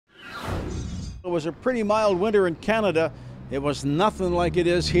It was a pretty mild winter in Canada. It was nothing like it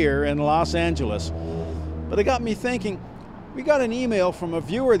is here in Los Angeles. But it got me thinking, we got an email from a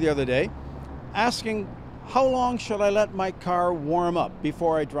viewer the other day asking, how long should I let my car warm up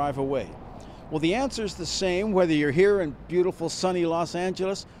before I drive away? Well, the answer is the same whether you're here in beautiful sunny Los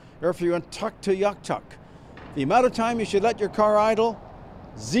Angeles or if you're in Tuktoyaktuk. The amount of time you should let your car idle,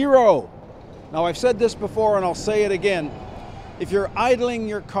 0. Now, I've said this before and I'll say it again. If you're idling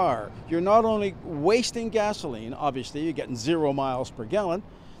your car, you're not only wasting gasoline, obviously you're getting 0 miles per gallon,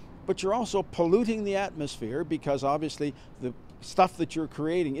 but you're also polluting the atmosphere because obviously the stuff that you're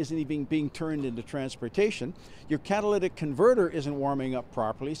creating isn't even being turned into transportation. Your catalytic converter isn't warming up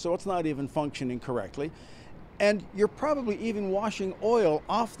properly, so it's not even functioning correctly. And you're probably even washing oil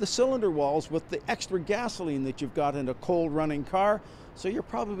off the cylinder walls with the extra gasoline that you've got in a cold running car. So you're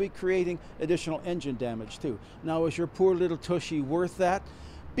probably creating additional engine damage too. Now, is your poor little tushy worth that?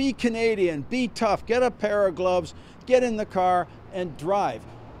 Be Canadian, be tough, get a pair of gloves, get in the car and drive.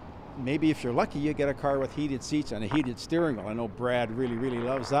 Maybe if you're lucky, you get a car with heated seats and a heated steering wheel. I know Brad really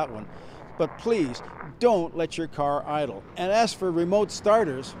loves that one. But please, don't let your car idle. And as for remote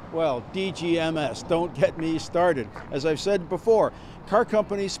starters, well, DGMS, don't get me started. As I've said before, car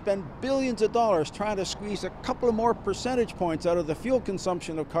companies spend billions of dollars trying to squeeze a couple of more percentage points out of the fuel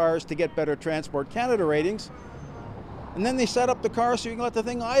consumption of cars to get better Transport Canada ratings. And then they set up the car so you can let the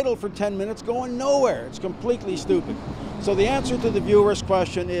thing idle for 10 minutes going nowhere. It's completely stupid. So the answer to the viewer's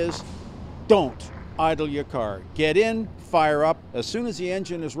question is, don't idle your car. Get in, fire up. As soon as the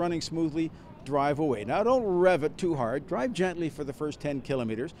engine is running smoothly, drive away. Now, don't rev it too hard. Drive gently for the first 10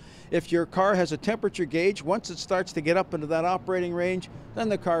 kilometers. If your car has a temperature gauge, once it starts to get up into that operating range, then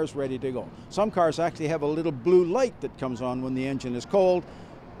the car is ready to go. Some cars actually have a little blue light that comes on when the engine is cold.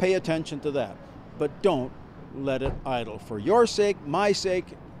 Pay attention to that. But don't let it idle for your sake, my sake,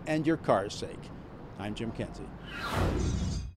 and your car's sake. I'm Jim Kenzie.